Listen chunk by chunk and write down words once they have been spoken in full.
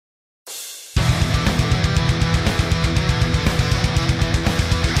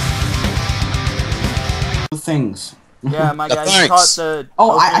things. Yeah, my The guys thanks. caught the.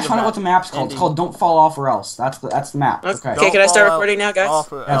 Oh, I opening found out of what the map's called. It's ending. called Don't Fall Off or Else. That's the map. Okay. Okay, can I start Don't fall recording now, guys?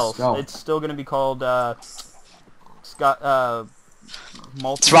 Off or Yes, else. go. It's still gonna be called multi.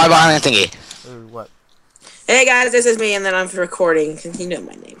 Survival Island thingy. What? Hey guys, this is me, and then I'm recording. You know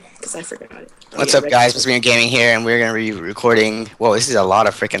my name, because I forgot it. What's up, guys? It's me Gaming here, and we're gonna be recording. Whoa, this is a lot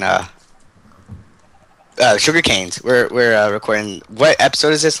of freaking sugar canes. We're recording. What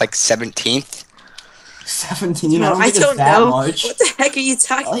episode is this? Like 17th? 17. No, I don't think it's that much. What the heck are you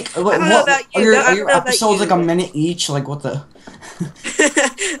talking? Like, I don't know about you. Are your episodes like a minute each? Like what the?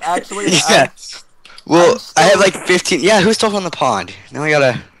 Actually, Yeah. Well, I have like 15. Yeah, who's still on the pond? Now I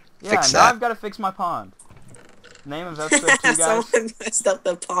gotta fix now that. I've gotta fix my pond. Name of episode 2, guys. Someone messed up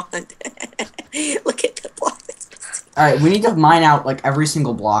the pond. Look at the pond. All right, we need to mine out like every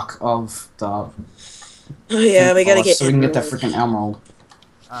single block of the. Oh yeah, we gotta get. So we can get that freaking emerald.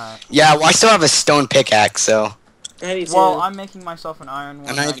 Yeah, well, I still have a stone pickaxe, so. I do too. Well, I'm making myself an iron one.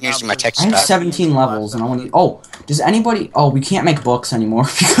 I'm not even using my I texture have pack. 17 levels, and I want to. Oh, does anybody? Oh, we can't make books anymore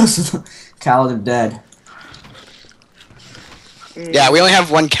because of the Khaled of Dead. Yeah, we only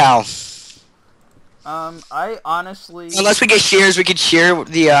have one cow. I honestly. Unless we get shears, we could shear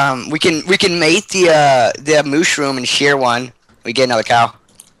the we can make the mushroom and shear one. We get another cow.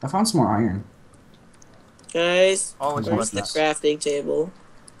 I found some more iron. Guys, Always where's about the that. crafting table?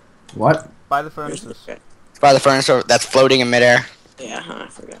 What? By the Where's furnaces. It's by the furnace that's floating in midair. Yeah, I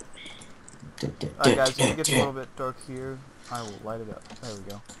forgot. Alright, guys, if it gets a little bit dark here, I will light it up. There we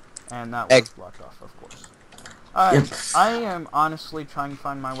go. And that Egg. was blocked off, of course. Alright, Yep. I am honestly trying to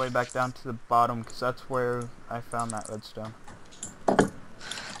find my way back down to the bottom, because that's where I found that redstone.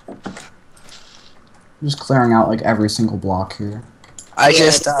 Just clearing out like every single block here. I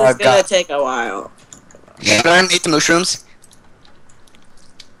just it's gonna got. take a while. Should I make the mushrooms?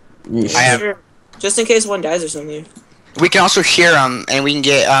 Yeah, I have- Sure. Just in case one dies or something. We can also shear them, and we can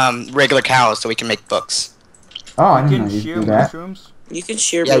get regular cows, so we can make books. Oh, I You didn't know can you shear could do that. mushrooms. You can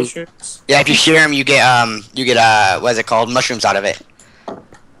shear Yeah, mushrooms. Yeah, if you shear them, you get what is it called? Mushrooms out of it,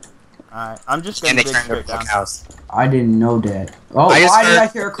 Alright, I'm just and gonna they dig turn straight into down. cows. I didn't know that. Oh, I just why did heard- I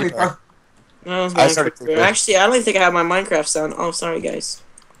hear a creeper? No, it's I started Minecraft. creeping. Actually, I don't even think I have my Minecraft sound. Oh, sorry, guys.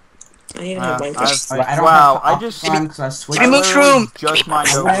 I need to have Minecraft. I don't Wow, have I the just- time because I switched. Give me I literally mushroom! just mined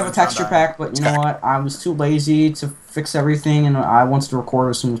over I have a and texture found pack, but you know what? I was too lazy to fix everything, and I wanted to record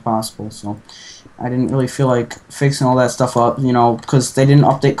as soon as possible, so I didn't really feel like fixing all that stuff up, you know, because they didn't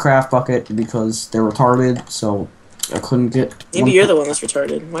update Craft Bucket because they're retarded, so I couldn't get. Maybe you're the one that's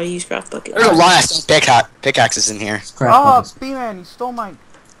retarded. Why do you use Craft Bucket? There's a lot of stone pickaxes in here. Craft Oh, Buckets. B-Man, you stole my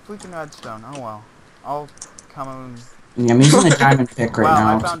freaking redstone. Oh well. I'll come and... Yeah, I'm using a diamond pick right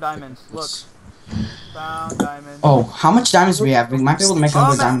wow, now. I found diamonds. Look. Found diamonds. Oh, how much diamonds do we have? We might be able to make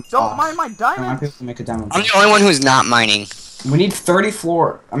another man, diamond. don't mind my We might be able diamonds! to make a diamond. I'm the only one who's not mining. We need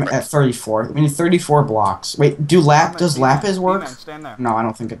 34. I mean, at 34. We need 34 blocks. Wait, does lapis work? B-Man, stand there. No, I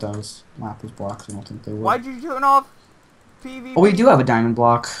don't think it does. Lapis blocks, I don't think they would. Why'd you turn off PvP? Oh, we do have a diamond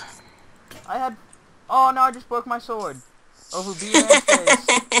block. I had... Oh, no, I just broke my sword. Over B-Man's face.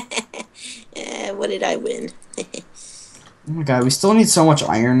 What did I win? Oh my god, we still need so much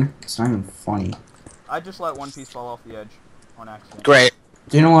iron. It's not even funny. I just let one piece fall off the edge. On accident. Great.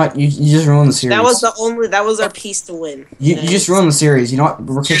 Do you know what? You just ruined the series. That was our piece to win. You just ruined the series. You know what?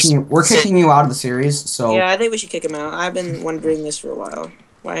 We're kicking you out of the series. So Yeah, I think we should kick him out. I've been wondering this for a while.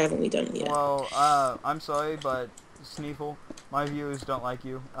 Why haven't we done it yet? Well, I'm sorry, but Sneeful, my viewers don't like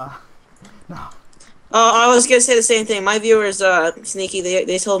you. No. Oh, I was gonna say the same thing. My viewers, Sneaky,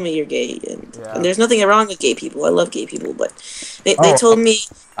 they told me you're gay, and there's nothing wrong with gay people. I love gay people, but they told me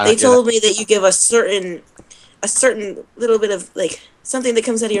that you give a certain little bit of like something that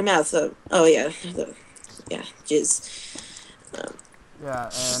comes out of your mouth. Oh yeah, jizz. Yeah,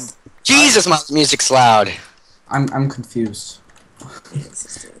 and Jesus, my music's loud. I'm confused.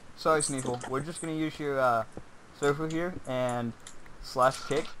 sorry, Sneeful. We're just gonna use your server here and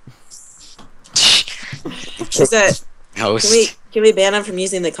 /kick. Is that? Host. Can we ban him from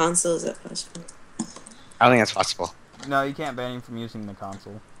using the console? Is that possible? I don't think that's possible. No, you can't ban him from using the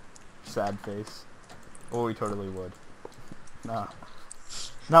console. Sad face. Or we totally would. No.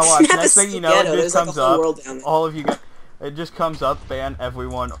 Now watch, next thing you know, it just comes up. All of you guys, it just comes up, ban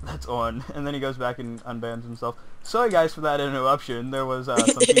everyone that's on, and then he goes back and unbans himself. Sorry guys for that interruption. There was some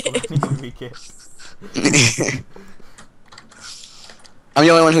people that needed to be kicked. I'm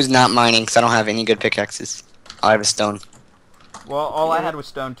the only one who's not mining because I don't have any good pickaxes. I have a stone. Well, all I had was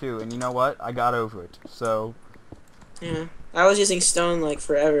stone too, and you know what? I got over it. So. Yeah, I was using stone like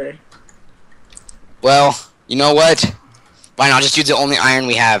forever. Well, you know what? Why not just use the only iron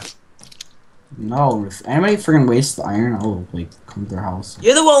we have? No, if anybody freaking wastes the iron, I'll like come to their house.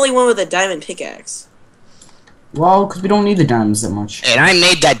 You're the only one with a diamond pickaxe. Well, because we don't need the diamonds that much. And I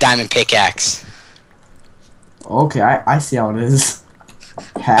made that diamond pickaxe. Okay, I see how it is.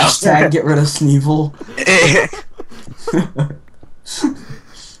 Hashtag get rid of Sneevil.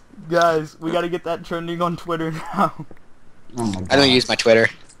 Guys, we gotta get that trending on Twitter now. Oh my God. I don't use my Twitter.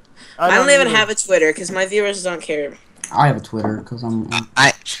 I don't even have a Twitter because my viewers don't care. I have a Twitter because I don't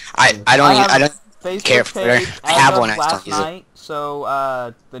Facebook care for Twitter. page I have as of one. I just last don't use it. night,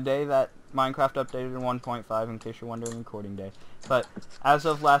 so the day that Minecraft updated in 1.5, in case you're wondering, recording day. But as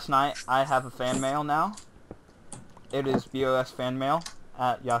of last night, I have a fan mail now. It is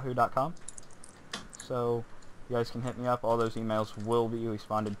bosfanmail@yahoo.com. So you guys can hit me up. All those emails will be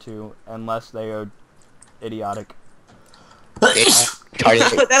responded to, unless they are idiotic.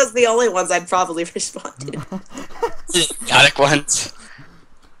 That was the only ones I'd probably respond to. Idiotic ones.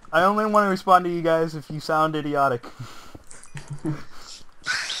 I only want to respond to you guys if you sound idiotic.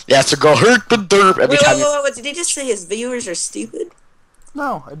 Yeah, so go hurt the derp every time. Wait, did he just say his viewers are stupid?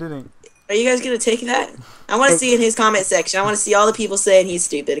 No, I didn't. Are you guys gonna take that? I want to see in his comment section. I want to see all the people saying he's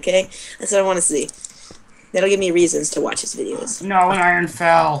stupid, okay? That's what I want to see. That'll give me reasons to watch his videos. No, an iron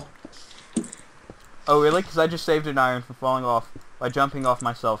fell. Oh, really? Because I just saved an iron from falling off by jumping off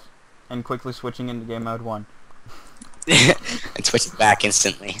myself and quickly switching into game mode 1. And switch it back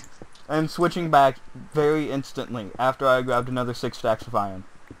instantly. And switching back very instantly after I grabbed another 6 stacks of iron.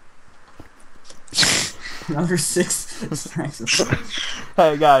 Another 6 stacks of iron.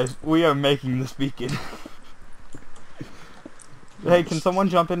 Hey guys, we are making this beacon. Hey, can someone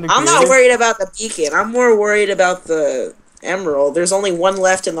jump into I'm not worried about the beacon. I'm more worried about the emerald. There's only one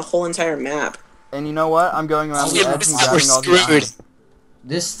left in the whole entire map. And you know what? I'm going around the edge and grabbing all the iron.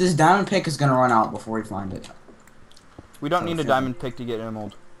 This diamond pick is gonna run out before we find it. We don't need a diamond pick to get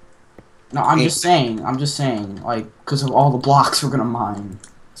emerald. No, I'm just saying, like, because of all the blocks we're gonna mine.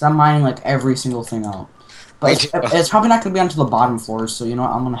 So I'm mining like every single thing out. But it's probably not gonna be onto the bottom floors, so you know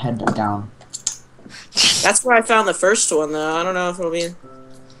what? I'm gonna head down. That's where I found the first one, though. I don't know if it'll be.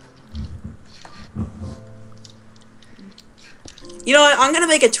 You know what? I'm gonna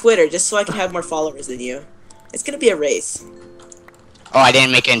make a Twitter just so I can have more followers than you. It's gonna be a race. Oh, I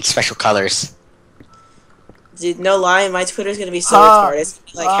didn't make any special colors. Dude, no lie, my Twitter's gonna be so retarded. It's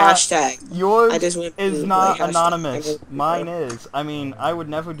gonna be like hashtag. Yours I just went is not like, anonymous. Mine is. I mean, I would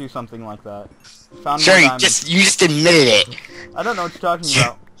never do something like that. Found Sure, more you diamonds. just admitted it. I don't know what you're talking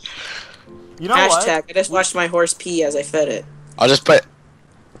about. You know hashtag. what? I just watched my horse pee as I fed it. I'll just put...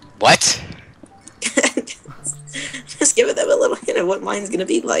 What? Just giving them a little hint of what mine's gonna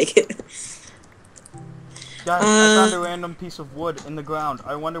be like. Guys, I found a random piece of wood in the ground.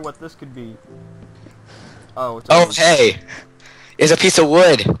 I wonder what this could be. Oh, it's hey. It's a piece of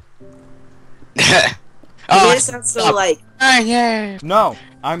wood. Oh, it sounds so like... yeah. No,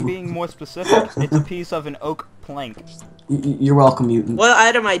 I'm being more specific. It's a piece of an oak plank. You're welcome, mutant. What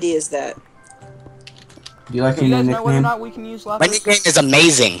item ID is that? Do you like Do you your guys new know whether or nickname? not we can use My lapis? nickname is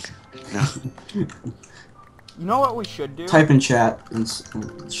amazing. No. You know what we should do? Type in chat and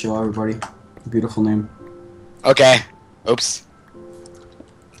show everybody. Beautiful name. Okay. Oops.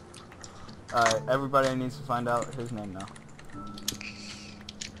 Alright, everybody needs to find out his name now.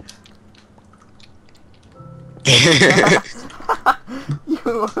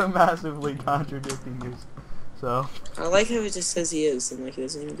 You are massively contradicting yourself. I like how it just says he is, and like he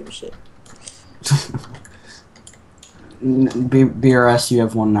doesn't even give a shit. BRS, you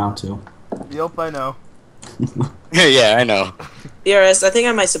have one now too. Yep, I know. Yeah, I know. BRS, I think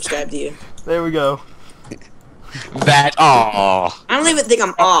I might subscribe to you. There we go. That, aww. I don't even think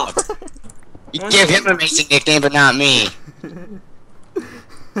I'm off. You give him an amazing nickname, but not me.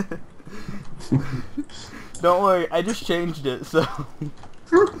 Don't worry, I just changed it, so...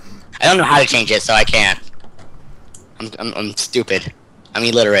 I don't know how to change it, so I can't. I'm stupid. I'm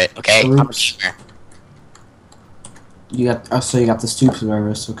illiterate, okay? I'm a gamer. You got, so you got the stoops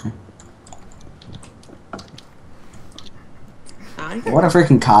virus, okay. What a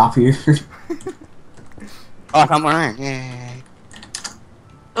freaking copier. Oh, come on. Yay.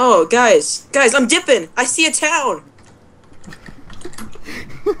 Oh, guys, I'm dipping. I see a town.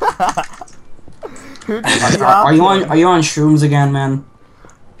 Are you on shrooms again, man?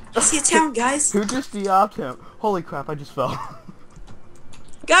 I see a town, guys. Who just de-opped him? Holy crap, I just fell.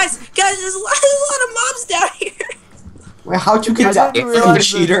 Guys, there's a lot of mobs down here. Wait, how'd you get down? You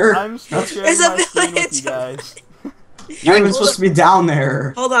cheater. I'm still sharing my screen with you guys. You're even supposed to be down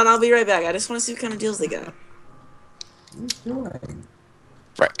there. Hold on, I'll be right back. I just want to see what kind of deals they got.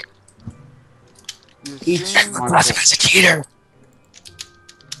 Frick. Each one. That's a cheater.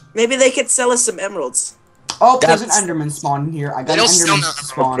 Maybe they could sell us some emeralds. Oh, there's an Enderman spawning here. I got an Enderman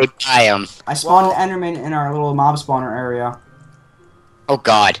spawn. I spawned an Enderman in our little mob spawner area. Oh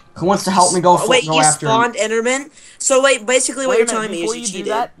God. Who wants to help me go wait, go you after spawned Enderman? So wait, basically what you're telling me is you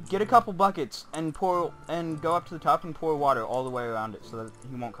cheated. That, get a couple buckets and go up to the top and pour water all the way around it so that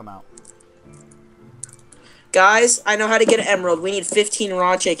he won't come out. Guys, I know how to get an emerald. We need 15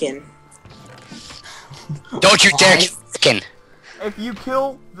 raw chicken. Don't you dare chicken. If you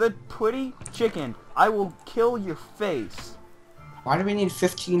kill the pretty chicken, I will kill your face. Why do we need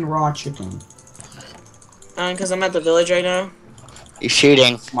 15 raw chicken? Because I'm at the village right now. You're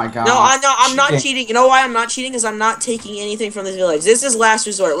cheating. Oh my God. No, I'm not cheating. You know why I'm not cheating? Because I'm not taking anything from this village. This is last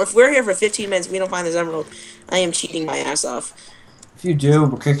resort. If we're here for 15 minutes and we don't find this emerald, I am cheating my ass off. If you do,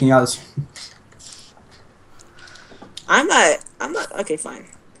 we're kicking you out. I'm not. Okay, fine.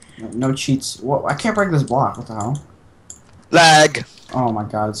 No cheats. What? I can't break this block. What the hell? Lag. Oh my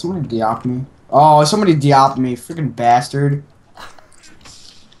God. Somebody de-opped me. Oh, somebody de-opped me. Freaking bastard.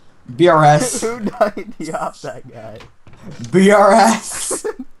 BRS. Who de-opped that guy? BRS.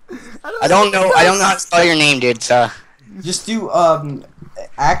 I don't know how to spell your name, dude. So just do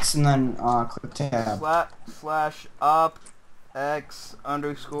X and then click tab. Slash up X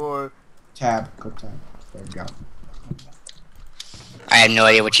underscore tab. Click tab. There we go. I have no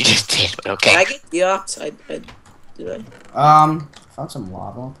idea what you just did, but okay. Did I get de-opped? Did I? Found some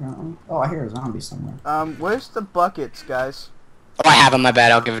lava apparently. Oh, I hear a zombie somewhere. Where's the buckets, guys? Oh, I have them. My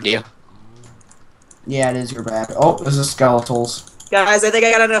bad. I'll give it to you. Yeah, it is your bad. Oh, there's the skeletals. Guys, I think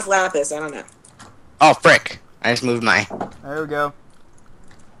I got enough lapis. I don't know. Oh, frick. I just moved my... There we go.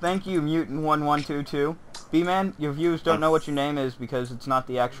 Thank you, Mutant1122. B-Man, your viewers don't know what your name is because it's not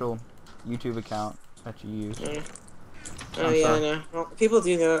the actual YouTube account that you use. Oh, yeah, I know. Well, people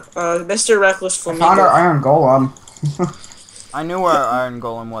do know. Mr. Reckless Flamingo. I found our iron golem. I knew where our iron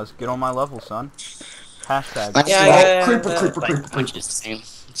golem was. Get on my level, son. Hashtag. Yeah, creeper.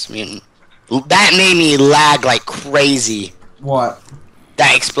 It's mutant. That made me lag like crazy. What?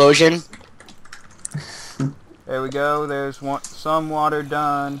 That explosion. There we go. There's some water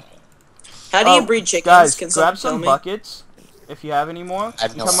done. How do you breed chickens? Guys, Can grab some buckets if you have any more. I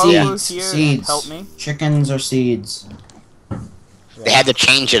have no Come over here and help me. Chickens are seeds. They had to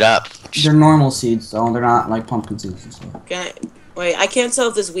change it up. They're normal seeds, though. They're not like pumpkin seeds and stuff. Wait, I can't tell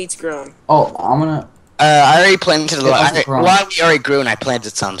if this wheat's grown. Oh, I'm gonna... I already planted a lot. We already grew and I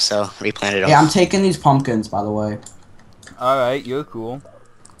planted some, so replanted them. Yeah, I'm taking these pumpkins, by the way. Alright, you're cool.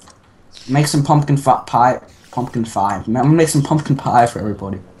 Make some pumpkin pie. Pumpkin pie. I'm gonna make some pumpkin pie for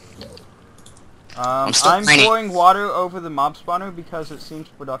everybody. I'm pouring water over the mob spawner because it seems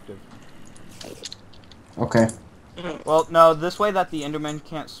productive. Okay. Well, no, this way that the Enderman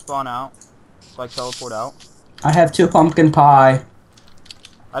can't spawn out. Like, teleport out. I have 2 pumpkin pie.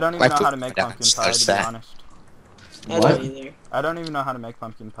 I don't even know how to make pumpkin pie, to be honest. What? I don't even know how to make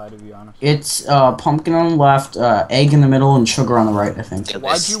pumpkin pie, to be honest. It's pumpkin on the left, egg in the middle, and sugar on the right, I think.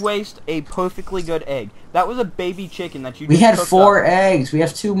 Why'd you waste a perfectly good egg? That was a baby chicken that you We just had cooked 4 up. eggs. We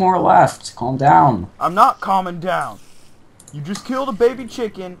have 2 more left. Calm down. I'm not calming down. You just killed a baby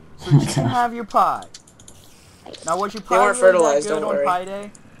chicken so you can have your pie. Now, was your pie really that good on Pie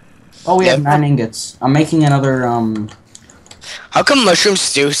Day? Oh, we have 9 ingots. I'm making another, How come mushroom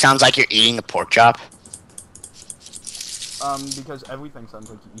stew sounds like you're eating a pork chop? Because everything sounds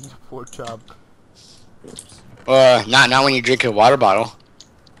like you eat a pork chop. Not when you drink a water bottle.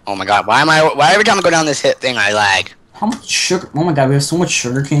 Oh my God, why every time I go down this thing I lag? How much sugar? Oh my God, we have so much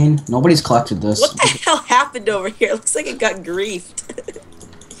sugar cane. Nobody's collected this. What the hell happened over here? It looks like it got griefed.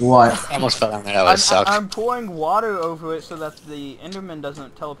 What? I almost fell down there. That would suck. I'm pouring water over it so that the Enderman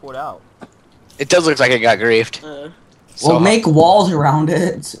doesn't teleport out. It does look like it got griefed. Well, make walls around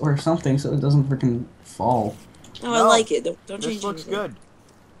it or something so it doesn't freaking fall. No, I like it. Don't change it. This looks good.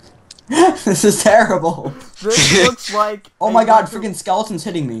 This is terrible. This looks like... Oh my God, freaking skeletons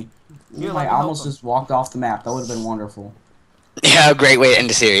hitting me. Here, I almost just walked off the map. That would have been wonderful. Yeah, great way to end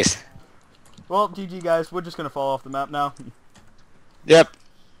the series. Well, GG guys, we're just gonna fall off the map now. Yep.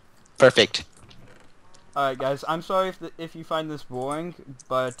 Perfect. Alright guys, I'm sorry if you find this boring,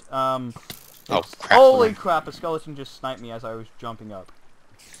 but oh crap. Holy crap, a skeleton just sniped me as I was jumping up.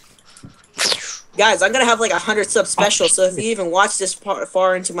 Guys, I'm gonna have like 100 sub special, so if you even watch this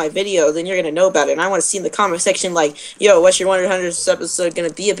far into my video, then you're gonna know about it. And I want to see in the comment section, like, yo, what's your 100th episode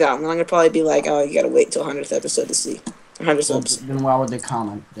gonna be about? And I'm gonna probably be like, oh, you gotta wait till 100th episode to see. 100 subs. Then why would they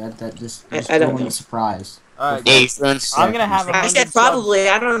comment? That just I don't know. A surprise. Alright, I'm gonna have 100 I said probably.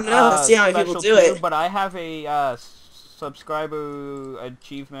 I don't know. Let's see how many people do it. But I have a subscriber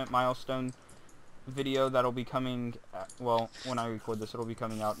achievement milestone video that'll be coming. Well, when I record this, it'll be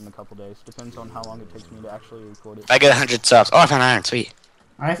coming out in a couple days. Depends on how long it takes me to actually record it. If I get 100 subs. Oh, I found iron. Sweet.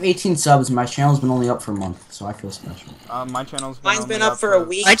 I have 18 subs. My channel's been only up for a month, so I feel special. My channel's Mine's been up for a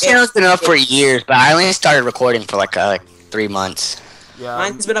week. My channel's been up for years, but I only started recording for like 3 months. Yeah.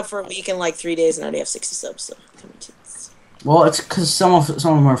 Mine's been up for a week and like 3 days, and I already have 60 subs. So. Well, it's because some of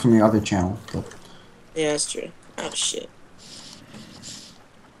them are from your other channel. But... Yeah, that's true. Oh shit.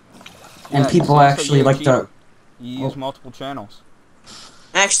 And people actually like to. You use multiple channels.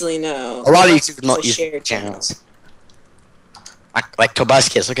 Actually, no. A lot of YouTube use channels. Like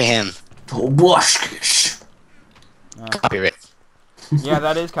Tobuskis, look at him. Tobuskis. Copyright. Yeah,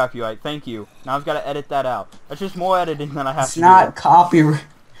 that is copyright. Thank you. Now I've got to edit that out. That's just more editing than I have to do. It's not copyright.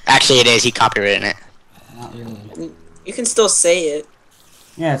 Actually, it is. He copyrighted it. Not really. You can still say it.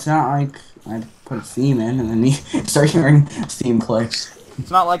 Yeah, it's not like I put a theme in and then you start hearing theme play.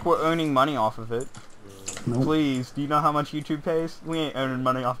 It's not like we're earning money off of it. Nope. Please, do you know how much YouTube pays? We ain't earning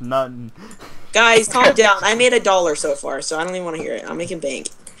money off nothing. Guys, calm down. I made $1 so far, so I don't even want to hear it. I'm making bank.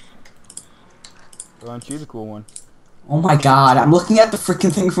 Well, aren't you the cool one? Oh my god, I'm looking at the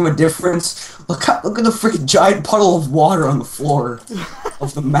freaking thing from a difference. Look at the freaking giant puddle of water on the floor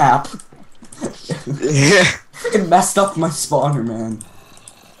of the map. Freaking messed up my spawner, man.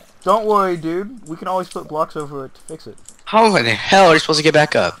 Don't worry, dude. We can always put blocks over it to fix it. How in the hell are you supposed to get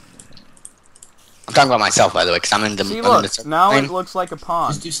back up? I'm talking about myself, by the way, because I'm in the. See, look, now it looks like a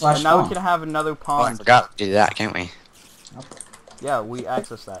pond. Just do slash and now spawn. we can have another Oh, I pond. forgot to do that, can't we? Yeah, we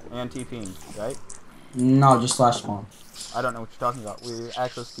access that. And TPing, right? No, just slash spawn. I don't know what you're talking about. We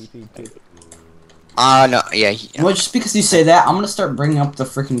access TP too. No, yeah. Well, just because you say that, I'm gonna start bringing up the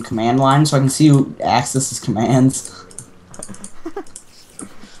freaking command line so I can see who accesses commands.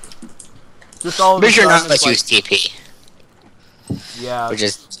 Just all of Make sure not let's use TP. Yeah, Which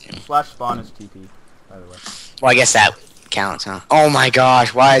is. slash spawn is TP, by the way. Well, I guess that counts, huh? Oh my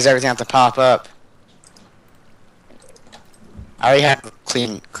gosh, why does everything have to pop up? I already have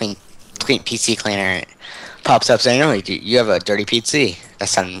clean PC cleaner. It pops up saying, "No, you have a dirty PC." That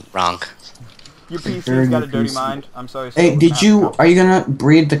sounded wrong. Your PC's got a dirty mind. I'm sorry. Hey, are you gonna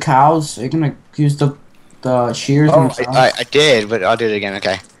breed the cows? Are you gonna use the shears? Oh, I did, but I'll do it again.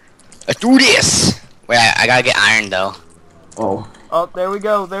 Okay. Let's do this. Wait, I gotta get iron though. Oh. Oh, there we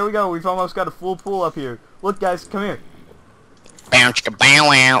go. There we go. We've almost got a full pool up here. Look, guys, come here. Bow chicka bow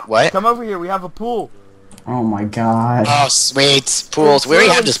wow. What? Come over here. We have a pool. Oh my god. Oh, sweet pools. We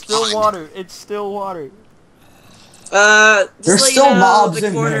already have this. It's still water. It's still water. There's still mobs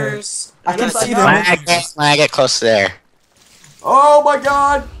in there. I can see them. When I get close to there. Oh my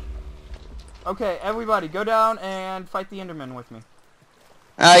god. Okay, everybody, go down and fight the Enderman with me.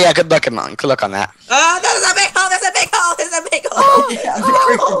 Oh yeah, good luck, man. Good luck on that. There's a big hole! There's a big hole! There's a big hole! Oh, yeah, the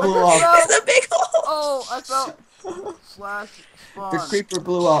creeper blew up. There's a big hole! Oh, I fell. Slash spawn. The creeper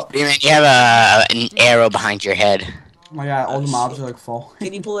blew up. You have an arrow behind your head. Oh my god, all the mobs are like full.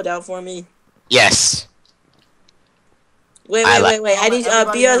 Can you pull it out for me? Yes. Wait. I need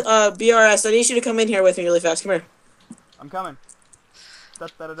BRS. I need you to come in here with me really fast. Come here. I'm coming. Oh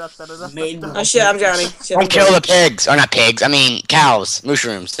shit, I'm drowning. Don't kill the pigs. Or not pigs, I mean cows,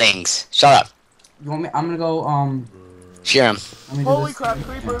 mushrooms, things. Shut up. You want me? I'm gonna go, Shear them. Holy crap,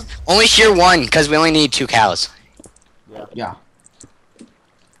 creeper. Only shear one, because we only need 2 cows. Yeah.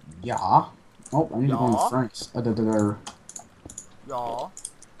 Oh, I need to go in the furnace. Y'all.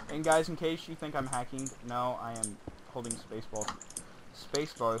 And guys, in case you think I'm hacking, no, I am holding spacebar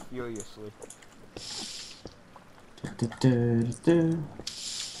furiously. By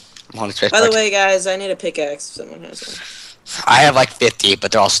the way, guys, I need a pickaxe if someone has one. I have like 50,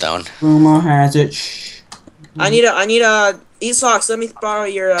 but they're all stone. Boomer has it. Shh. I need a eat socks. Let me borrow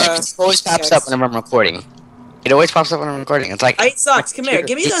your It always pops up whenever I'm recording. It always pops up when I'm recording. It's like I eat socks. Come here.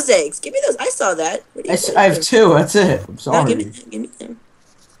 Give me those eggs. Give me those. I saw that. I have 2. That's it. I'm sorry. No, give me them.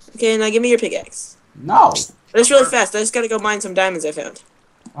 Okay, now give me your pickaxe. No. But it's really fast. I just gotta go mine some diamonds I found.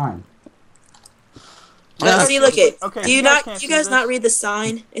 Fine. See, look it. Okay, Do you guys not read the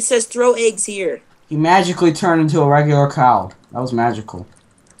sign? It says throw eggs here. He magically turned into a regular cow. That was magical.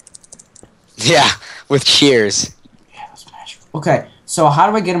 Yeah, with shears. Yeah, that was magical. Okay, so how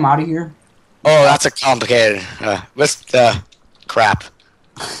do I get him out of here? Oh, that's a complicated. What's the crap?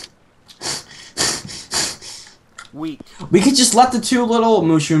 Wheat. We could just let the 2 little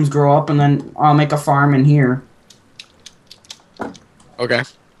mushrooms grow up and then make a farm in here. Okay.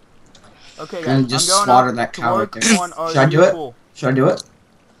 Okay, guys, And just I'm going slaughter that cow right there. Should I do it? Should I do it?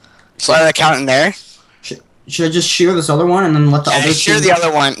 Slaughter the cow in there. Should I just shear this other one and then let the other shear the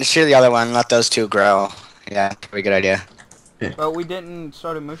other one. Shear the other one. Let those 2 grow. Yeah, pretty good idea. But we didn't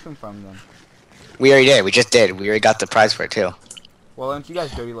start a mushroom farm then. We already did. We just did. We already got the prize for it too. Well, aren't you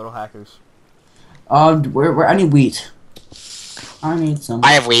guys dirty little hackers? I need wheat. I need some.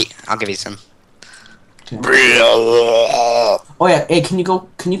 I have wheat. I'll give you some. Okay. Oh yeah. Hey, can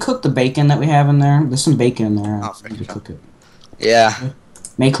you cook the bacon that we have in there? There's some bacon in there. Oh, you cook it. Yeah.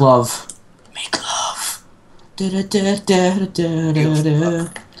 Make love. Make love. Da da da da da da da.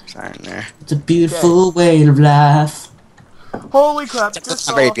 Sorry, in there. It's a beautiful way of life. Holy crap! That's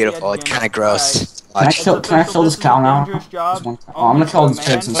not very beautiful. It's kind of gross. Can I kill this cow now? I'm gonna kill this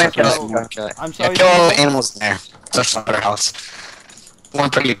pig. I'm sorry. Kill all the animals in there. It's a slaughterhouse. One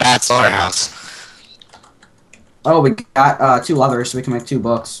pretty bad slaughterhouse. Oh, we got 2 leathers, so we can make 2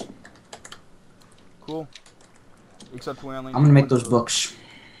 books. Cool. Except we only. I'm gonna make those books.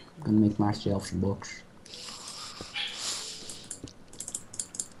 I'm gonna make myself some books.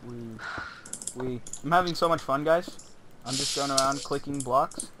 I'm having so much fun, guys. I'm just going around clicking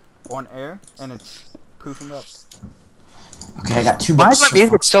blocks on air, and it's poofing up. Okay, I got 2 Why books. is my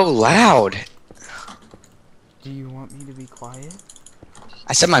music so loud? Do you want me to be quiet?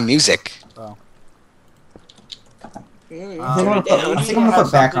 I said my music. Oh. I think I'm gonna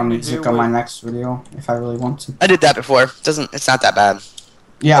put background music on my next video if I really want to. I did that before. It's not that bad.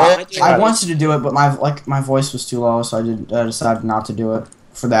 Yeah, I wanted to do it, but my voice was too low, so I decided not to do it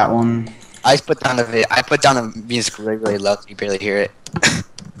for that one. I put down the music really low so you barely hear it.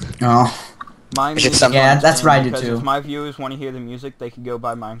 Oh. Yeah, that's what I did too. If my viewers want to hear the music, they can go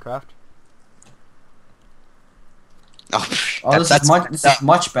buy Minecraft. This is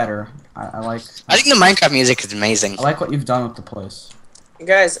much better. I like. I think the Minecraft music is amazing. I like what you've done with the place.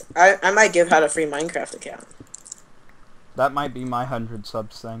 Guys, I might give out a free Minecraft account. That might be my 100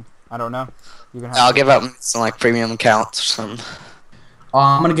 subs thing. I don't know. You're gonna have I'll give out some like premium accounts or something.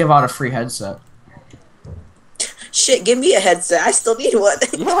 I'm gonna give out a free headset. Shit, give me a headset. I still need one.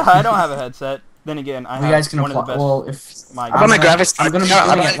 Yeah, I don't have a headset. Then again, I have one of the best. Well, if my graphics, I'm gonna be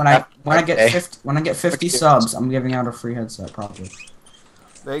doing it when I get 50 subs. I'm giving out a free headset, probably.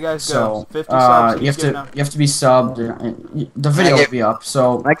 There you guys go. 50 subs. You have to be subbed. The video will be up.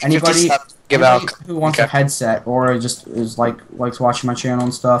 So anybody who wants a headset or just likes watching my channel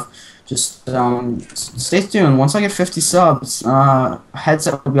and stuff, just stay tuned. Once I get 50 subs, a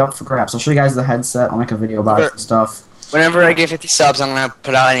headset will be up for grabs. I'll show you guys the headset. I'll make a video about it and stuff. Whenever I get 50 subs, I'm gonna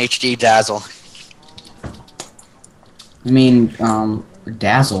put out an HD Dazzle. You mean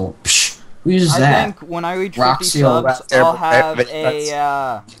Dazzle? Psh, who uses that? I think when I reach 50 subs, I'll have a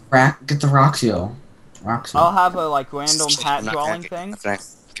get the Roxio. I'll have a random hat drawing thing.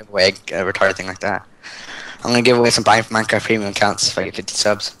 Give away a retarded thing like that. I'm gonna give away some Minecraft premium accounts if I get 50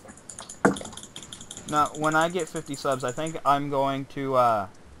 subs. Now, when I get 50 subs, I think I'm going to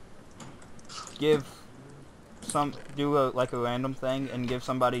do a random thing and give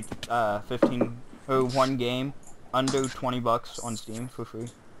somebody 15 or 1 game under $20 on Steam for free.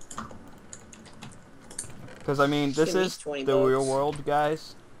 Because I mean, this is the real world,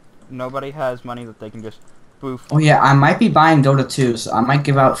 guys. Nobody has money that they can just boof. Oh yeah, I might be buying Dota 2, so I might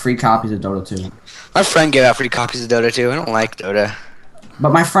give out free copies of Dota 2. My friend gave out free copies of Dota 2. I don't like Dota.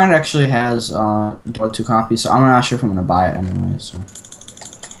 But my friend actually has Dota 2 copies, so I'm not sure if I'm gonna buy it anyway. So.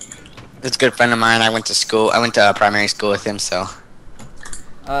 It's a good friend of mine. I went to primary school with him, so.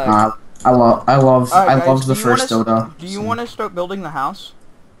 I loved the first Dota. Do you want to start building the house?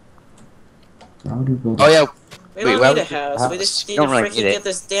 Oh yeah. We don't need a house. We just need to freaking get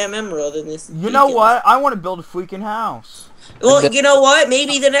this damn emerald in this. You know what? I want to build a freaking house. Well, you know what?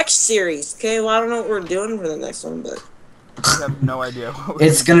 Maybe the next series. Okay, well I don't know what we're doing for the next one, but. I have no idea.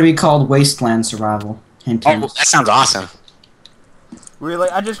 It's gonna be called Wasteland Survival. Hint, hint. Oh, that sounds awesome. Really?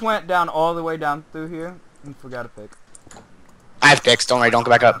 I just went down all the way down through here and forgot a pick. I have picks. Don't worry. Don't go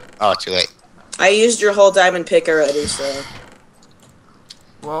back up. Oh, too late. I used your whole diamond pick already, so.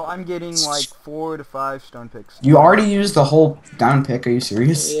 Well, I'm getting 4 to 5 stone picks. You already used the whole diamond pick. Are you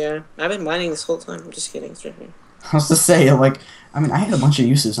serious? Yeah, I've been mining this whole time. I'm just kidding. It's right here. I was to say, I mean, I had a bunch of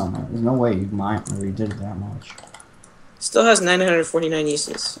uses on that. There's no way you mined or you did it that much. Still has 949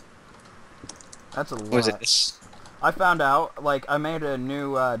 uses. That's a lot. What is it? I found out, I made a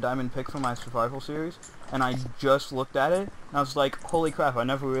new diamond pick for my survival series, and I just looked at it, and I was like, holy crap, I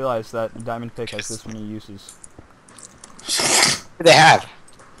never realized that the diamond pick has this many uses. What do they have?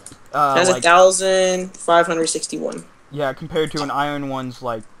 It has 1,561. Yeah, compared to an iron one's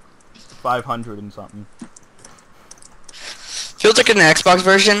 500 and something. Feels like in the Xbox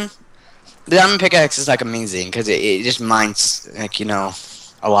version, the diamond pickaxe is amazing because it just mines a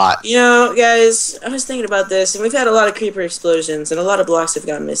lot. You know, guys, I was thinking about this, and we've had a lot of creeper explosions, and a lot of blocks have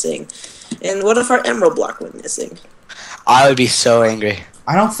gone missing. And what if our emerald block went missing? I would be so angry.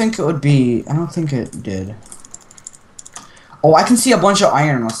 I don't think it would be. I don't think it did. Oh, I can see a bunch of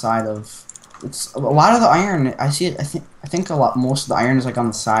iron on the side of. It's a lot of the iron. I see it. I think a lot. Most of the iron is like on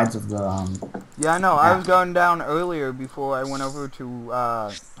the sides of the. Yeah, I know. I was going down earlier before I went over to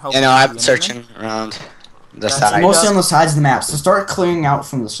help. You know, I'm searching around the sides. Mostly on the sides of the map. So start clearing out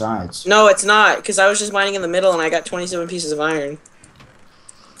from the sides. No, it's not, because I was just mining in the middle and I got 27 pieces of iron.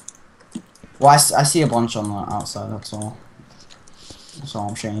 Well, I see a bunch on the outside. That's all. That's all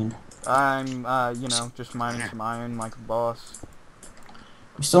I'm saying. I'm, you know, just mining some iron like a boss.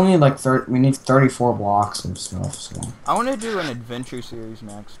 We still need like we need 34 blocks and stuff. So. I want to do an adventure series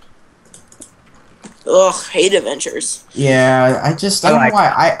next. Ugh, hate adventures. Yeah, I don't know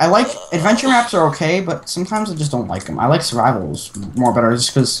why. I like adventure maps are okay, but sometimes I just don't like them. I like survivals more better just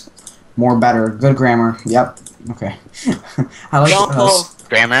because more better. Good grammar. Yep. Okay. I like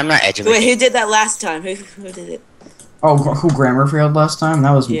grammar. I'm not educated. Wait, who did that last time? Who did it? Oh, who grammar failed last time?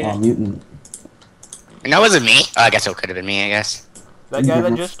 That was Mutant. And that wasn't me. Oh, I guess it could have been me. I guess. That guy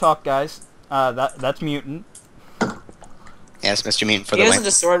that just talked, guys. That's Mutant. Yes, Mr. Mutant for the win. He has a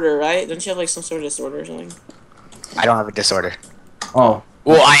disorder, right? Don't you have like some sort of disorder or something? I don't have a disorder. Oh.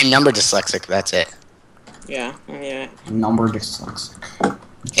 Well, I am number dyslexic. That's it. Yeah. Yeah. Number dyslexic.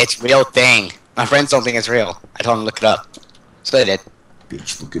 It's a real thing. My friends don't think it's real. I told them to look it up. So they did.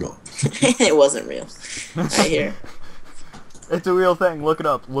 Bitch, look it up. It wasn't real. Right here. It's a real thing. Look it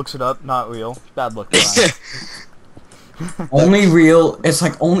up. Looks it up. Not real. Bad luck. Only real. It's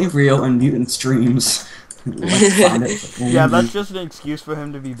like only real in Mutant streams. Yeah, that's just an excuse for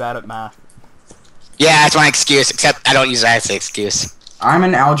him to be bad at math. Yeah, that's my excuse. Except I don't use that as an excuse. I'm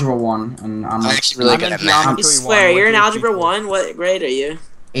in Algebra 1, and I'm actually really good at math. I swear, you're in Algebra 1? What grade are you?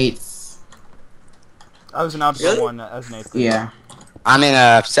 8th. I was in Algebra 1 as an 8th grade. Yeah. I'm in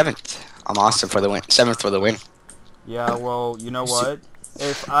 7th. I'm awesome for the win. 7th for the win. Yeah, well, you know what?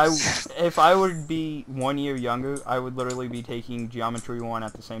 If I would be 1 year younger, I would literally be taking Geometry 1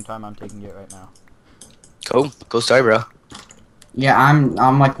 at the same time I'm taking it right now. Cool. Cool story, bro. Yeah,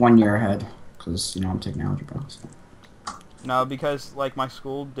 I'm like 1 year ahead, because, you know, I'm taking Algebra. So. No, because, like, my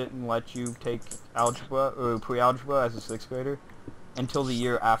school didn't let you take Algebra, or Pre-Algebra as a 6th grader, until the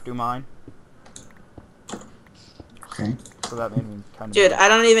year after mine. Okay. So that made me kind of... Dude, I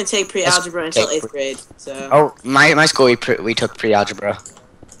don't even take Pre-Algebra until 8th grade, so... Oh, my school, we took Pre-Algebra.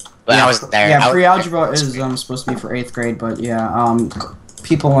 But I was there. Yeah, Pre-Algebra is supposed to be for 8th grade, but yeah,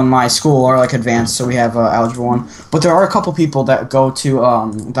 people in my school are like advanced, so we have Algebra 1. But there are a couple people that go to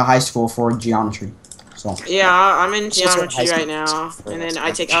the high school for geometry. So. Yeah, I'm in geometry right now, and then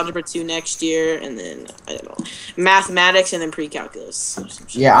I take Algebra 2 next year, and then, I don't know, mathematics, and then pre-calculus.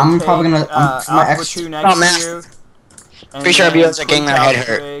 Yeah, I'm probably gonna... Algebra 2 next year. Pretty sure everyone's getting their head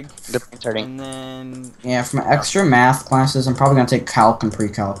hurt. And then... Yeah, for my extra math classes, I'm probably gonna take calc and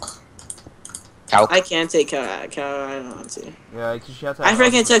pre-calc. I can't take calc. I don't want to. Yeah, because you have to. I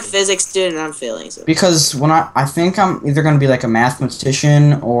freaking took physics, dude, and I'm failing. So. Because when I think I'm either gonna be like a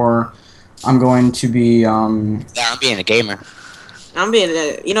mathematician or I'm going to be Yeah, I'm being a gamer. I'm being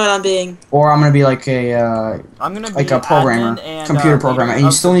you know what I'm being. Or I'm gonna be like a I'm gonna be like a programmer, and, computer programmer, and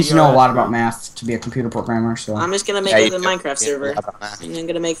you still need to know a lot about BRSCREW. math to be a computer programmer. So I'm just gonna make it a Minecraft server, and I'm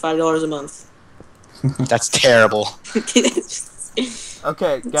gonna make $5 a month. That's terrible.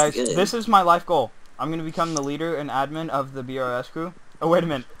 Okay, guys, this is my life goal. I'm gonna become the leader and admin of the BRSCREW. Oh, wait a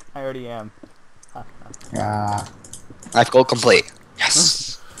minute. I already am. yeah. Life goal complete.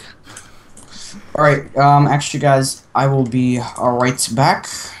 Yes. Alright, actually guys, I will be right back.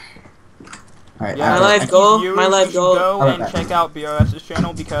 Alright, yeah, my life goal. Go and check out BRS's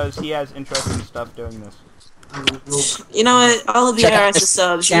channel because he has interesting stuff doing this. You know what? All of BRS's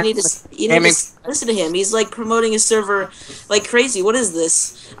subs, you need to listen to him. He's like promoting his server like crazy. What is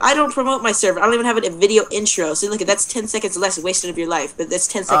this? I don't promote my server. I don't even have a video intro. So look, that's 10 seconds less wasted of your life. But that's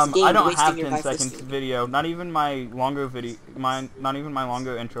 10 seconds game I don't wasting have your 10 life. seconds video. Not even my longer video. Not even my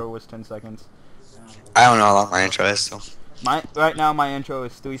longer intro was 10 seconds. I don't know how long my intro is, so. Right now my intro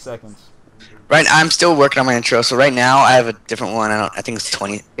is 3 seconds. Right, I'm still working on my intro. So right now I have a different one. I think it's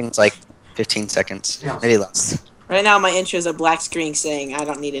 20. I think it's like 15 seconds, maybe less. Right now, my intro is a black screen saying I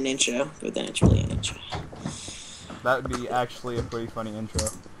don't need an intro, but then it's really an intro. That would be actually a pretty funny intro.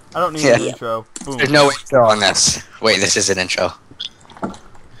 I don't need an intro. Boom. There's no intro on this. Wait, this is an intro.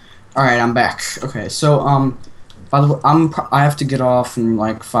 Alright, I'm back. Okay, so, by the way, I have to get off in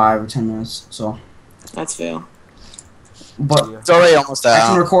like 5 or 10 minutes, so. That's fair. But it's already almost I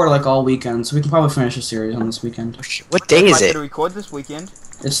can record like all weekend, so we can probably finish a series on this weekend. What day is it? I can record this weekend.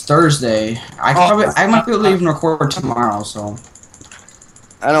 It's Thursday. I might be able to even record tomorrow, so.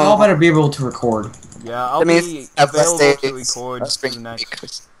 I don't. Y'all better be able to record. Yeah, I'll be available to record for the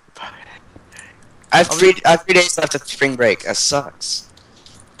next... I have 3 days left of spring break. That sucks.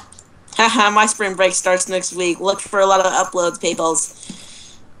 Haha, my spring break starts next week. Look for a lot of uploads,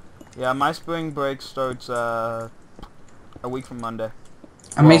 peoples. Yeah, my spring break starts a week from Monday.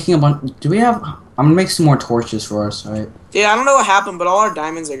 I'm making a bunch. Do we have? I'm gonna make some more torches for us, right? Yeah, I don't know what happened, but all our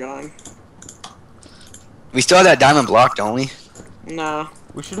diamonds are gone. We still have that diamond block, don't we? No.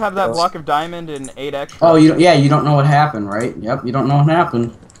 We should have that block of diamond and 8 extra. Oh, you don't know what happened, right? Yep, you don't know what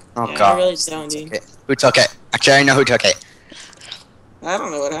happened. Oh yeah, god. I really don't, dude. Who took it? Actually, I know who took it. I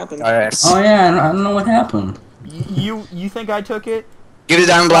don't know what happened. Oh yeah, I don't know what happened. You think I took it? Give the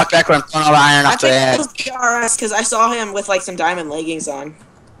diamond block back when I'm throwing all the iron off the head. I think it was BRS because I saw him with like some diamond leggings on.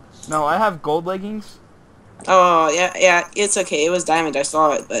 No, I have gold leggings. Oh yeah, it's okay. It was diamond. I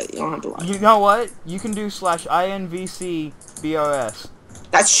saw it, but you don't have to lie. You know what? You can do /INVC BRS.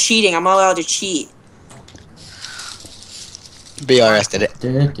 That's cheating. I'm not allowed to cheat. BRS did it.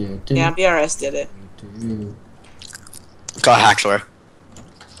 Yeah, BRS did it. Call Haxler.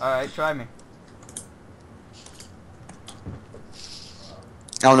 Alright, try me.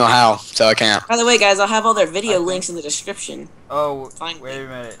 I don't know how, so I can't. By the way, guys, I'll have all their video links in the description. Oh, Finally. wait a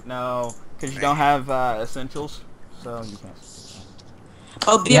minute. No, because you don't have essentials, so you can't.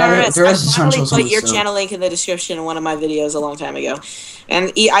 Oh, BRS, Yeah, there I is finally essentials put on your the channel link in the description in one of my videos a long time ago.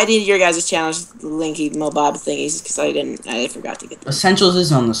 And I did your guys' channel linky Mobob thingies because I forgot to get them. Essentials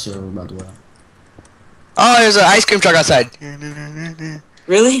is on the server, by the way. Oh, there's an ice cream truck outside.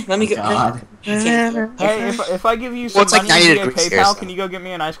 Really? Let me go. God. Hey, if I give you some it's like money 90 via degrees PayPal, here, can you go get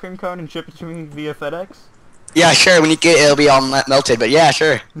me an ice cream cone and ship it to me via FedEx? Yeah, sure. When you get it, it'll be all melted, but yeah,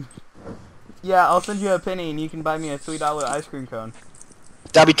 sure. Yeah, I'll send you a penny and you can buy me a $3 ice cream cone.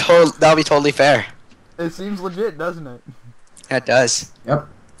 That'll be totally fair. It seems legit, doesn't it? Yeah, it does. Yep.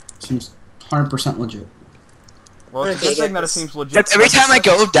 Seems 100% legit. Well, it's a good thing that it seems legit. But every time I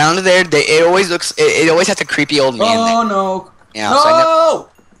go down to there, it always looks. It always has a creepy old man. Oh no! Yeah, No! so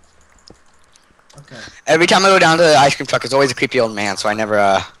Okay. every time I go down to the ice cream truck, it's always a creepy old man. So I never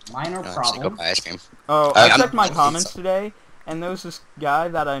Minor actually go problem. buy ice cream. Oh, I I'm- checked my comments today, and there was this guy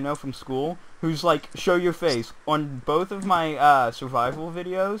that I know from school who's like, show your face on both of my survival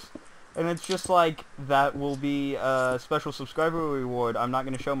videos, and it's just like, that will be a special subscriber reward. I'm not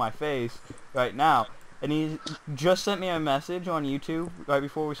going to show my face right now. And he just sent me a message on YouTube right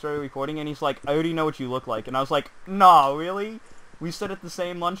before we started recording, and he's like, I already know what you look like. And I was like, nah, really? We sit at the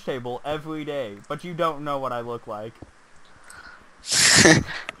same lunch table every day, but you don't know what I look like.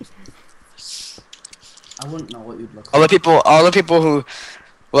 I wouldn't know what you'd look like. All the people who,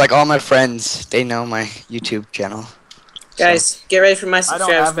 like all my friends, they know my YouTube channel. Guys, get ready for my subscribe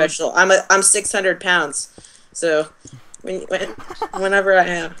have special. I'm 600 pounds, so whenever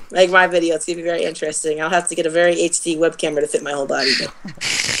I make my video, it's gonna be very interesting. I'll have to get a very HD web camera to fit my whole body. But...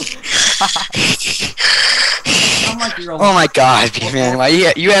 Oh my god, man! Why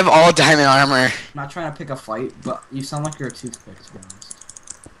you have all diamond armor? I'm not trying to pick a fight, but you sound like you're a toothpick, to be honest.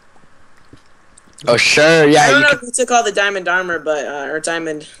 Oh sure, yeah. I don't know who took all the diamond armor, but or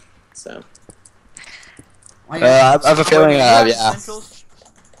diamond. So. I have a feeling. Yeah.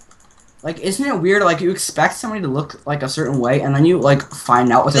 Like, isn't it weird? Like, you expect somebody to look like a certain way, and then you like find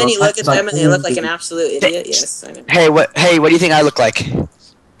out what they Then look you like. look at them and they look like an absolute idiot. Yes, I know. Hey, what do you think I look like?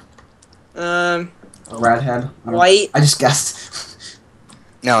 A redhead. White. I just guessed.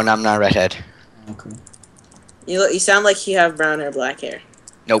 No, I'm not a redhead. Okay. You sound like you have brown hair, black hair.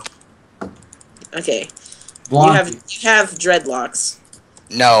 Nope. Okay. Blonde. You have dreadlocks.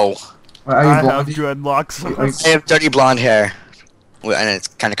 No. Are you I blonde? have dreadlocks. I have dirty blonde hair, and it's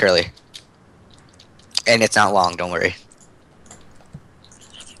kind of curly. And it's not long. Don't worry.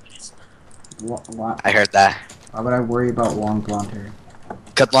 What? I heard that. Why would I worry about long blonde hair?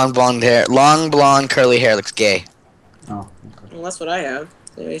 Cut long blonde curly hair looks gay. Oh, okay. Well, that's what I have.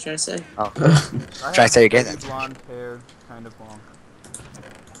 What are you trying to say? Oh. Try to say you're gay then. Blonde hair, kind of long.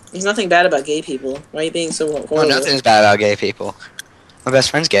 There's nothing bad about gay people. Why are you being so horrible? No, nothing's bad about gay people. My best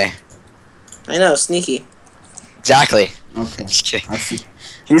friend's gay. I know, sneaky. Exactly. Okay. Just kidding. I see.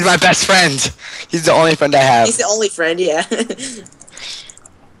 He's my best friend. He's the only friend I have. He's the only friend, yeah.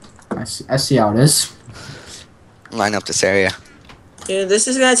 I see how it is. Line up this area. Dude, this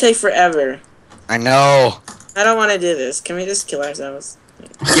is gonna take forever. I know. I don't want to do this. Can we just kill ourselves?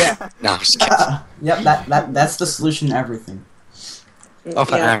 Yeah. No, I'm just kidding. Yep, that's the solution to everything. Oh,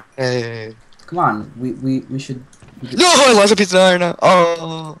 Yeah. fine. Come on, we should. No, I lost a piece of iron.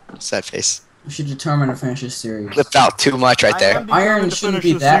 Oh, sad face. We should determine to finish this series. Flipped out too much right there. Iron shouldn't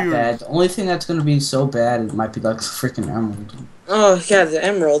be that bad. The only thing that's gonna be so bad it might be like freaking emerald. Oh god, the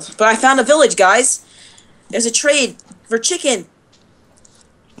emerald. But I found a village, guys. There's a trade for chicken.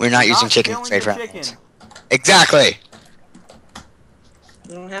 We're not using chicken to trade for animals. Exactly.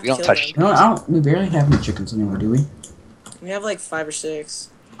 We don't have We to don't kill touch. them. We barely have any chickens anymore, do we? We have like 5 or 6.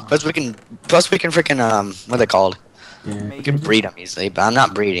 Plus we can freaking what are they called? Yeah. We can breed them easily, but I'm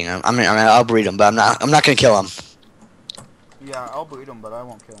not breeding them. I mean, I'll breed them, but I'm not gonna kill them. Yeah, I'll breed them, but I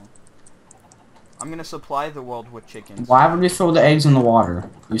won't kill them. I'm gonna supply the world with chickens. Why would we throw the eggs in the water?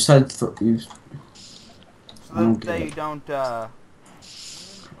 You said So that they don't,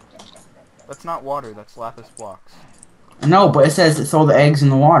 That's not water, that's lapis blocks. No, but it says throw the eggs in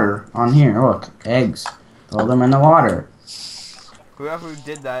the water on here. Look, eggs. Throw them in the water. Whoever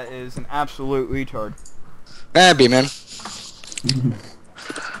did that is an absolute retard. B-man.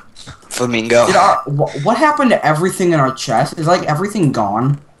 Flamingo. What happened to everything in our chest? Is like everything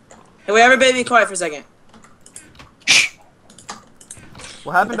gone? Hey, wait, everybody be quiet for a second.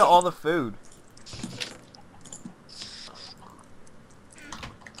 What happened to all the food?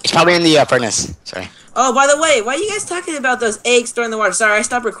 It's probably in the furnace. Sorry. Oh, by the way, why are you guys talking about those eggs thrown in the water? Sorry, I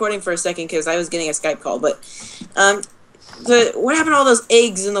stopped recording for a second because I was getting a Skype call. But, what happened to all those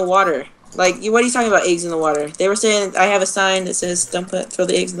eggs in the water? Like, what are you talking about, eggs in the water? They were saying I have a sign that says throw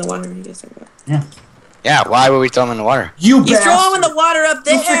the eggs in the water. What are you guys talking about? Yeah. Yeah, why would we throw them in the water? You throw them in the water up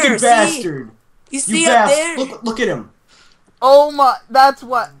there. You freaking bastard. You see up there? Look at him. Oh my, that's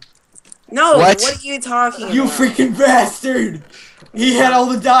what. No, what are you talking about? You freaking bastard. He had all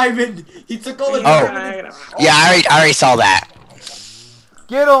the diamond. He took all the diamond. Yeah, I already saw that.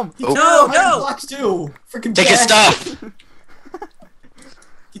 Get him. He took all the iron blocks too. Freaking take his stuff.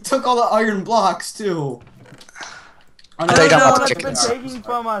 He took all the iron blocks too. No, that's been taking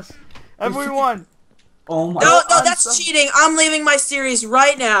from us. Everyone. Oh my No, that's cheating. I'm leaving my series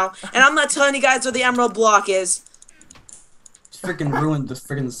right now, and I'm not telling you guys where the emerald block is. Freaking ruined the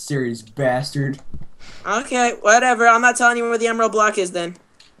freaking series, bastard. Okay, whatever. I'm not telling you where the emerald block is then.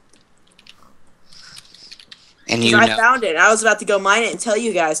 And you I found it. I was about to go mine it and tell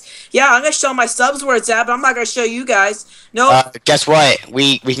you guys. Yeah, I'm gonna show my subs where it's at, but I'm not gonna show you guys. No. Guess what?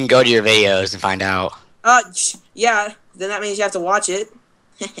 We can go to your videos and find out. Yeah. Then that means you have to watch it.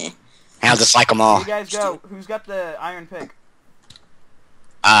 And I'll just like them all. You guys go. Who's got the iron pick?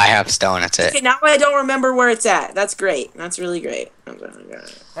 I have stone. That's it. Okay, now I don't remember where it's at. That's great. That's really great.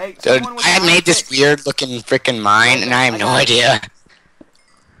 Hey, dude, I had made this weird looking freaking mine, and I have no idea.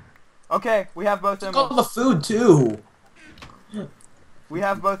 Okay, we have both emeralds. All the food too. We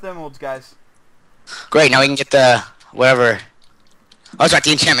have both emeralds, guys. Great. Now we can get the whatever. Oh, it's right,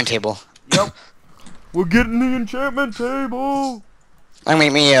 the enchantment table. Yep. We're getting the enchantment table. I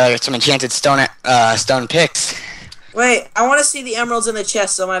make me some enchanted stone picks. Wait, I want to see the emeralds in the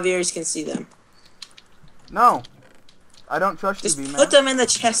chest so my viewers can see them. No. I don't trust Just you, B-Man. put them in the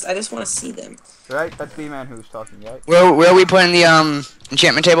chest. I just want to see them. Right? That's B-Man who's talking, right? Where are we putting the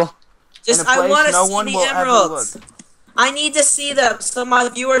enchantment table? Just, I want to see the emeralds. I need to see them so my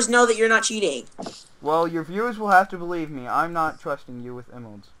viewers know that you're not cheating. Well, your viewers will have to believe me. I'm not trusting you with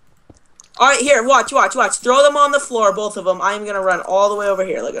emeralds. Alright, here, watch. Throw them on the floor, both of them. I'm going to run all the way over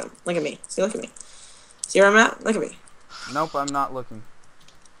here. Look at them. Look at me. See, look at me. See where I'm at? Look at me. Nope, I'm not looking.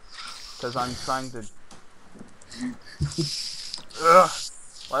 Because I'm trying to... Ugh.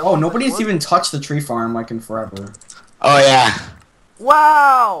 Oh, nobody's even touched the tree farm like in forever. Oh, yeah.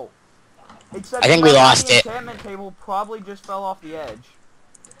 Wow! Except I think we lost it. The enchantment table probably just fell off the edge.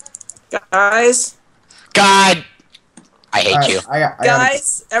 Guys? God! I hate you.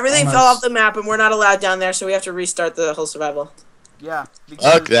 Guys, everything fell off the map and we're not allowed down there, so we have to restart the whole survival. Yeah,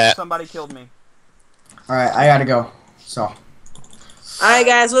 because somebody killed me. Alright, I gotta go. So. Alright,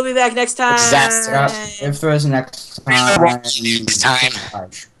 guys, we'll be back next time. Disaster. If there is a next time. Next time.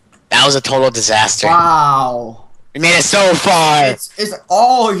 That was a total disaster. Wow. We made it so far. It's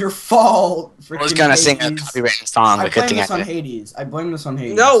all your fault. I was gonna sing a copywritten song, but good thing I did. Hades. I blame this on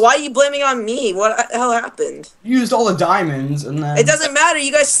Hades. No, why are you blaming on me? What the hell happened? You used all the diamonds and then... It doesn't matter.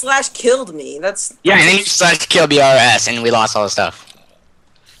 You guys slash-killed me. That's... Yeah, and then you slash-killed BRS and we lost all the stuff.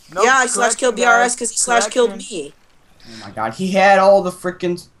 Nope, yeah, I slash-killed BRS because he slash-killed me. Oh my god, he had all the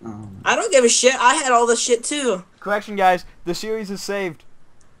frickin'... Oh. I don't give a shit. I had all the shit too. Correction, guys. The series is saved.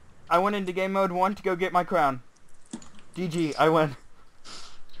 I went into game mode 1 to go get my crown. GG, I win.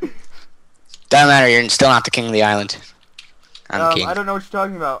 Doesn't matter, you're still not the king of the island. I'm the king. I don't know what you're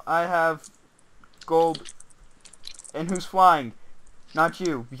talking about. I have gold. And who's flying? Not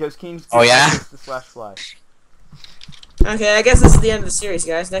you, because kings do the slash fly. Okay, I guess this is the end of the series,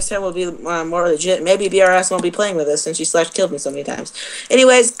 guys. Next time we'll be more legit. Maybe BRS won't be playing with us since she slash-killed me so many times.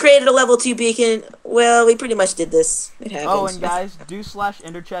 Anyways, created a level 2 beacon. Well, we pretty much did this. It happens. Oh, and guys, do slash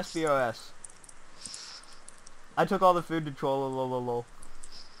ender chest BRS. I took all the food to troll. Lol.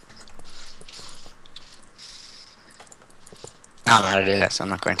 I don't know how to do that, so I'm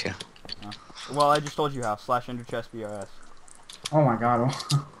not going to. Well, I just told you how. / enter chest BRS. Oh my god.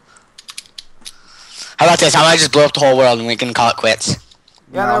 How about this? How about I just blow up the whole world and we can call it quits?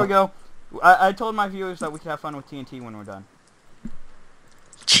 Yeah, No. there we go. I told my viewers that we could have fun with TNT when we're done.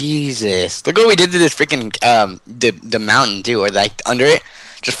 Jesus. Look what we did to this freaking, the mountain, too, or like, under it.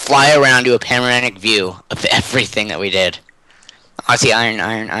 Just fly around, do a panoramic view of everything that we did. I see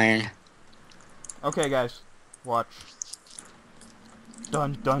iron. Okay, guys. Watch.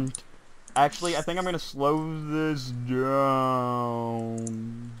 Dun. Actually, I think I'm gonna slow this down.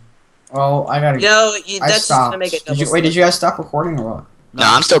 Oh, I gotta. No, I that's stopped. gonna make it Did you guys stop recording or what? No,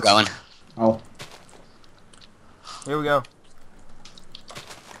 I'm still going. Oh. Here we go.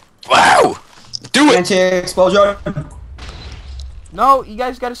 Wow! Do it! Anti-explosion! No, you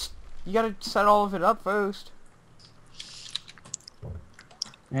guys gotta set all of it up first.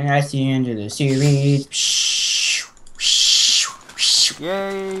 And that's the end of the series.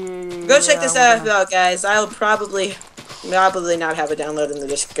 Yay! Go check this out, guys. I'll probably not have a download in the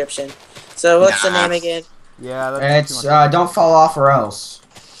description. So what's the name again? Yeah, that's it's Don't Fall Off or Else.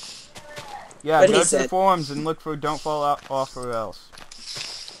 Yeah, What go he to the said. forums and look for Don't Fall Off or Else.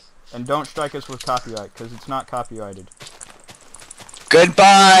 And don't strike us with copyright, because it's not copyrighted.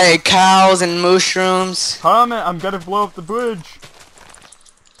 Goodbye, cows and mushrooms. Comment, I'm gonna blow up the bridge.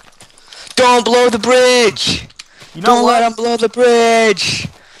 Don't blow the bridge. You know Don't what? let him blow the bridge.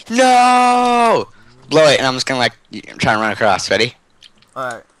 No. Blow it, and I'm just gonna like try and run across. Ready?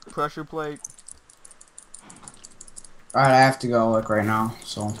 Alright, pressure plate. Alright, I have to go like right now.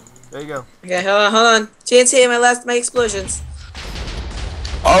 So. There you go. Okay, hold on. TNT, my explosions.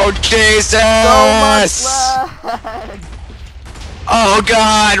 Oh Jesus! So much lag. Oh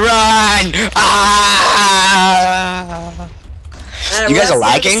God, run! Ah! You guys are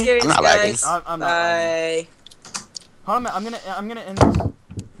lagging? I'm not lagging. I'm not Bye. Hold on a minute, I'm gonna end this.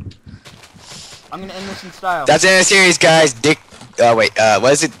 I'm gonna end this in style. That's in the series, guys. Dick. Wait.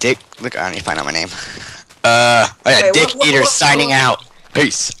 What is it? Dick. Look, I need to find out my name. Oh yeah, Okay, Dick Eater signing out.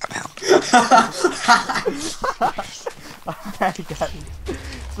 Peace. I'm out. Alright, guys.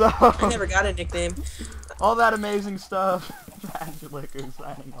 So, I never got a nickname. all that amazing stuff. Angelica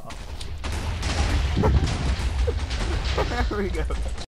signing off. There we go.